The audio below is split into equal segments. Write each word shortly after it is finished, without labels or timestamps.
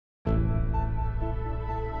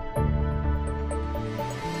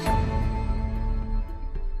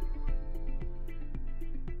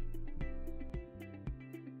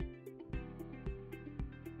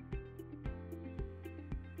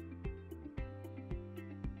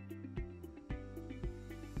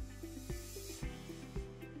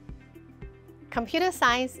Computer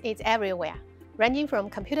science is everywhere, ranging from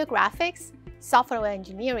computer graphics, software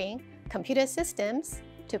engineering, computer systems,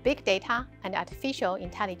 to big data and artificial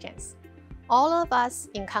intelligence. All of us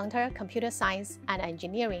encounter computer science and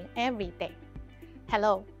engineering every day.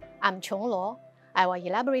 Hello, I'm Qiong. I will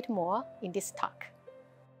elaborate more in this talk.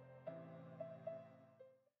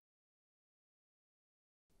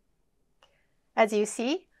 As you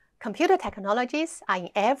see, computer technologies are in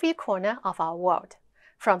every corner of our world,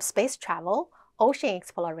 from space travel, ocean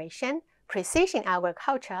exploration, precision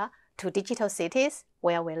agriculture, to digital cities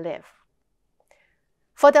where we live.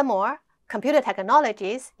 Furthermore, computer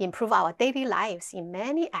technologies improve our daily lives in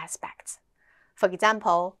many aspects. For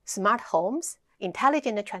example, smart homes,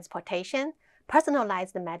 intelligent transportation,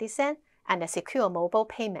 personalized medicine, and secure mobile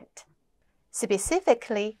payment.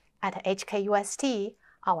 Specifically, at HKUST,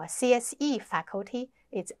 our CSE faculty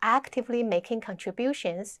is actively making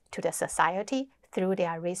contributions to the society through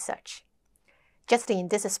their research. Just in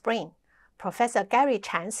this spring, Professor Gary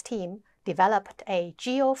Chan's team developed a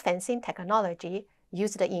geofencing technology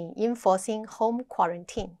used in enforcing home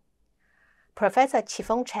quarantine. Professor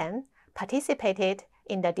Qiong participated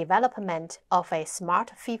in the development of a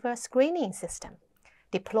smart fever screening system,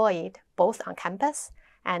 deployed both on campus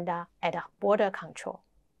and at border control.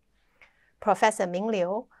 Professor Ming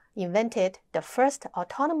Liu invented the first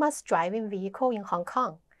autonomous driving vehicle in Hong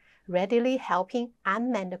Kong, readily helping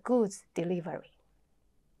unmanned goods delivery.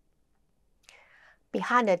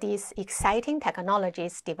 Behind these exciting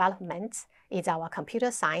technologies developments is our computer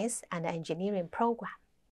science and engineering program.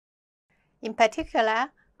 In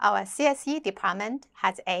particular, our CSE department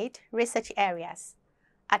has 8 research areas: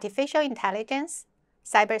 artificial intelligence,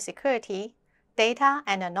 cybersecurity, data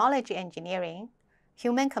and knowledge engineering,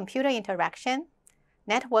 human-computer interaction,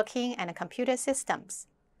 networking and computer systems,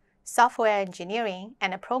 software engineering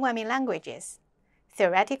and programming languages,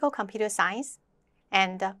 theoretical computer science,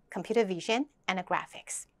 and computer vision and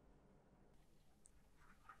graphics.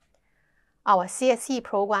 Our CSE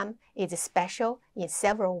program is special in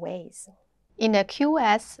several ways. In the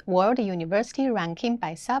QS World University Ranking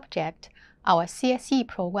by subject, our CSE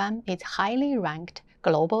program is highly ranked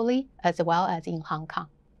globally as well as in Hong Kong.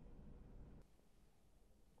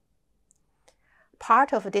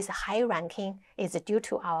 Part of this high ranking is due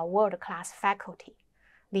to our world-class faculty,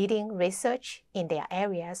 leading research in their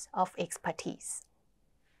areas of expertise.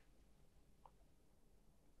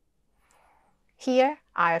 Here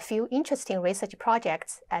are a few interesting research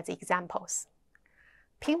projects as examples.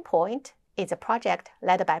 Pinpoint is a project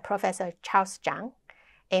led by Professor Charles Zhang,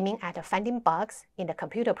 aiming at finding bugs in the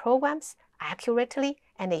computer programs accurately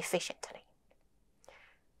and efficiently.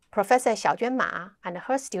 Professor Xiaojuan Ma and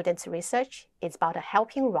her students' research is about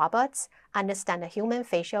helping robots understand human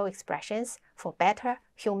facial expressions for better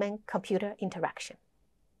human-computer interaction.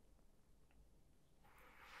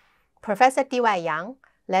 Professor D.Y. Yang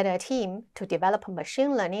led a team to develop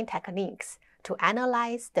machine learning techniques to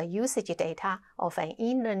analyze the usage data of an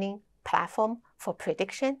e-learning platform for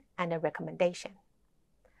prediction and recommendation.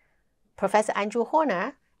 Professor Andrew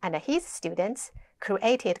Horner and his students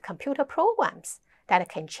created computer programs that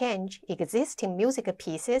can change existing music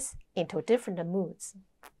pieces into different moods.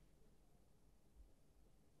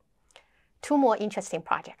 2 more interesting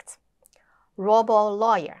projects. Robo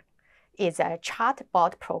Lawyer is a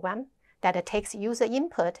chatbot program that takes user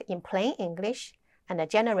input in plain English and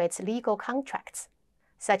generates legal contracts,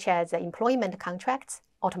 such as employment contracts,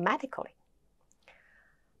 automatically.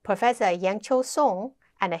 Professor Yang Qiu Song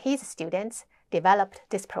and his students developed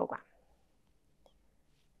this program.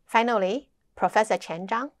 Finally, Professor Chen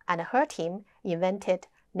Zhang and her team invented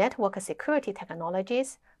network security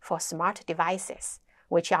technologies for smart devices,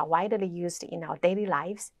 which are widely used in our daily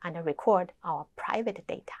lives and record our private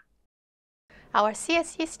data. Our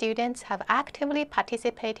CSE students have actively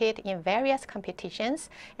participated in various competitions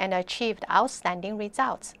and achieved outstanding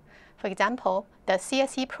results. For example, the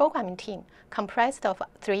CSE programming team, comprised of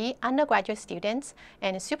 3 undergraduate students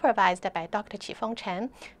and supervised by Dr. Qiong,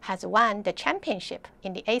 has won the championship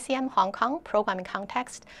in the ACM Hong Kong Programming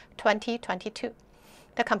Contest 2022.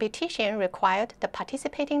 The competition required the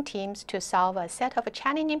participating teams to solve a set of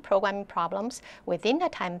challenging programming problems within a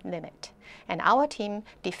time limit, and our team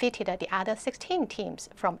defeated the other 16 teams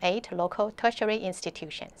from 8 local tertiary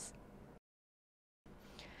institutions.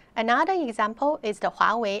 Another example is the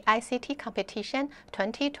Huawei ICT Competition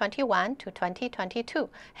 2021 to 2022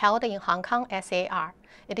 held in Hong Kong SAR.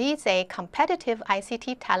 It is a competitive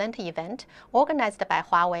ICT talent event organized by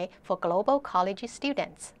Huawei for global college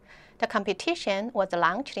students. The competition was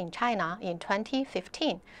launched in China in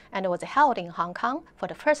 2015 and was held in Hong Kong for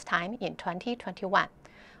the first time in 2021.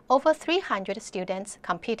 Over 300 students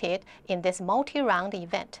competed in this multi-round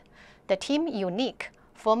event. The team Unique,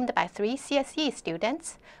 formed by 3 CSE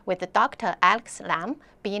students, with Dr. Alex Lam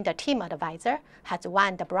being the team advisor, has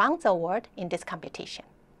won the Bronze Award in this competition.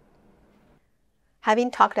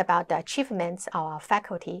 Having talked about the achievements of our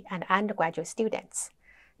faculty and undergraduate students,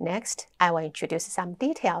 next I will introduce some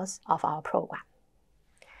details of our program.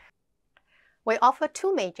 We offer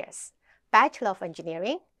 2 majors, Bachelor of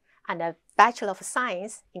Engineering and a Bachelor of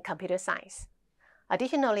Science in Computer Science.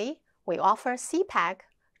 Additionally, we offer CPAC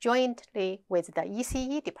jointly with the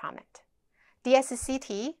ECE department,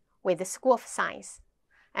 DSCT with the School of Science,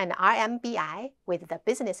 and RMBI with the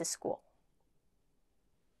Business School.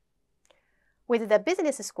 With the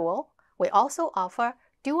Business School, we also offer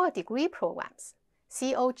dual degree programs,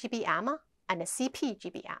 COGBM and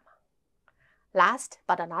CPGBM. Last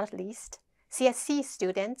but not least, CSE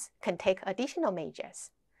students can take additional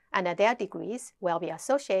majors, and their degrees will be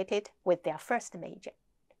associated with their first major.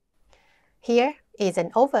 Here is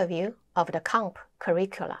an overview of the COMP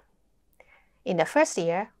curriculum. In the first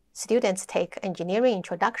year, students take engineering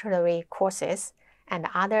introductory courses and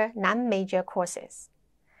other non-major courses.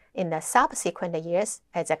 In the subsequent years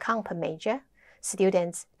as a COMP major,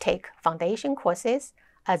 students take foundation courses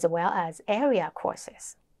as well as area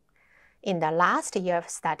courses. In the last year of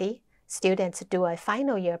study, students do a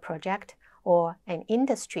final year project or an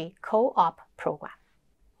industry co-op program.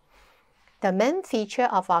 The main feature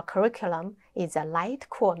of our curriculum is a light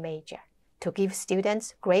core major to give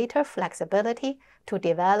students greater flexibility to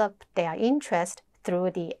develop their interest through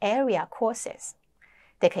the area courses.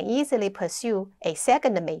 They can easily pursue a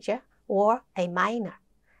second major or a minor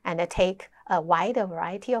and take a wider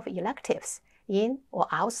variety of electives in or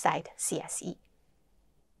outside CSE.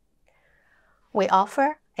 We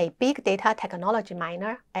offer a Big Data Technology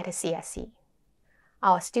minor at CSE.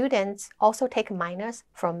 Our students also take minors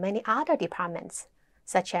from many other departments,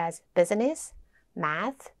 such as business,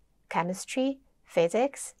 math, chemistry,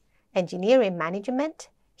 physics, engineering management,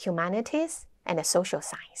 humanities, and social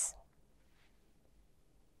science.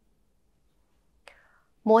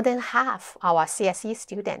 More than half our CSE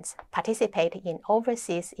students participate in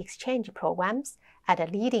overseas exchange programs at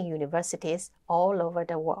leading universities all over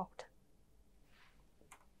the world.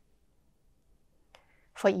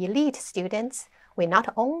 For elite students, we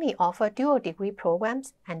not only offer dual degree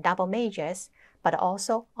programs and double majors, but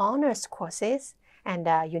also honors courses and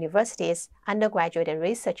universities' undergraduate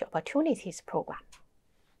research opportunities program.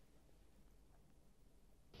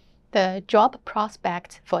 The job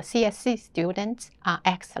prospects for CSE students are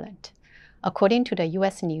excellent. According to the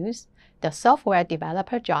US News, the software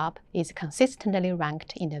developer job is consistently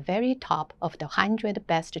ranked in the very top of the 100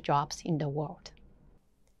 best jobs in the world.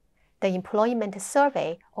 The employment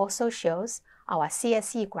survey also shows our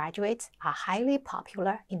CSE graduates are highly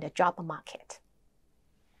popular in the job market.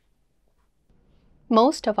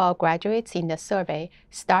 Most of our graduates in the survey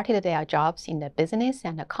started their jobs in the business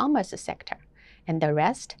and the commerce sector, and the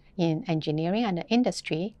rest in engineering and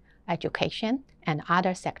industry, education, and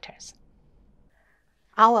other sectors.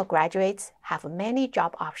 Our graduates have many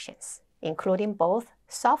job options, including both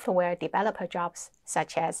software developer jobs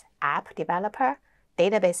such as app developer,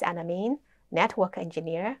 database admin, network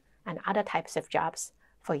engineer, and other types of jobs,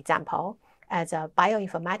 for example, as a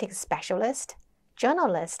bioinformatics specialist,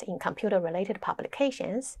 journalist in computer-related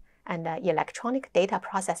publications, and an electronic data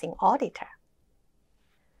processing auditor.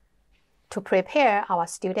 To prepare our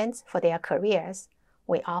students for their careers,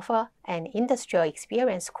 we offer an industrial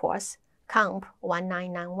experience course, COMP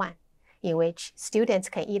 1991, in which students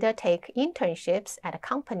can either take internships at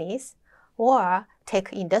companies or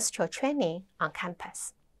take industrial training on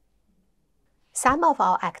campus. Some of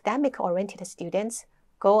our academic-oriented students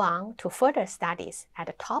go on to further studies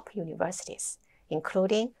at top universities,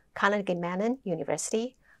 including Carnegie Mellon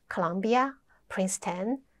University, Columbia,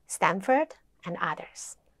 Princeton, Stanford, and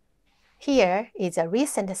others. Here is a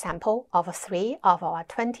recent sample of 3 of our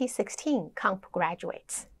 2016 COMP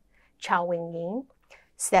graduates, Chao Wing-Ying,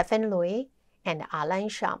 Stephen Lui, and Alan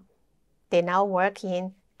Shum. They now work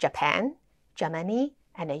in Japan, Germany,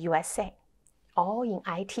 and the USA, all in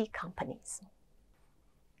IT companies.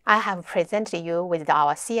 I have presented you with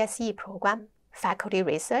our CSE program, faculty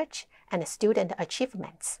research, and student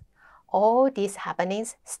achievements. All these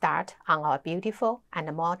happenings start on our beautiful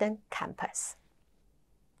and modern campus.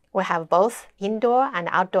 We have both indoor and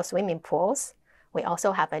outdoor swimming pools. We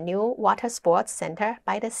also have a new water sports center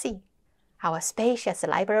by the sea, our spacious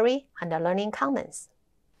library and the learning commons,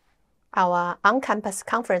 our on-campus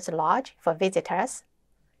conference lodge for visitors,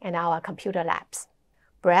 and our computer labs.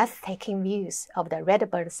 Breathtaking views of the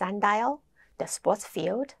Redbird Sundial, the sports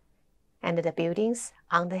field, and the buildings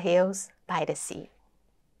on the hills by the sea.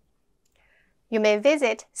 You may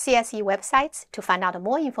visit CSE websites to find out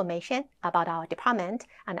more information about our department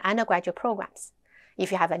and undergraduate programs.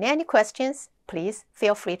 If you have any questions, please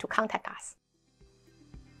feel free to contact us.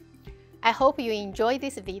 I hope you enjoyed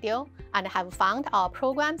this video and have found our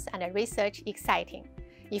programs and research exciting.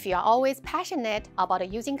 If you are always passionate about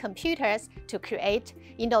using computers to create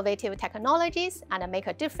innovative technologies and make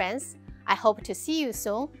a difference, I hope to see you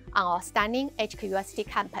soon on our stunning HKUST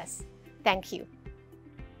campus. Thank you.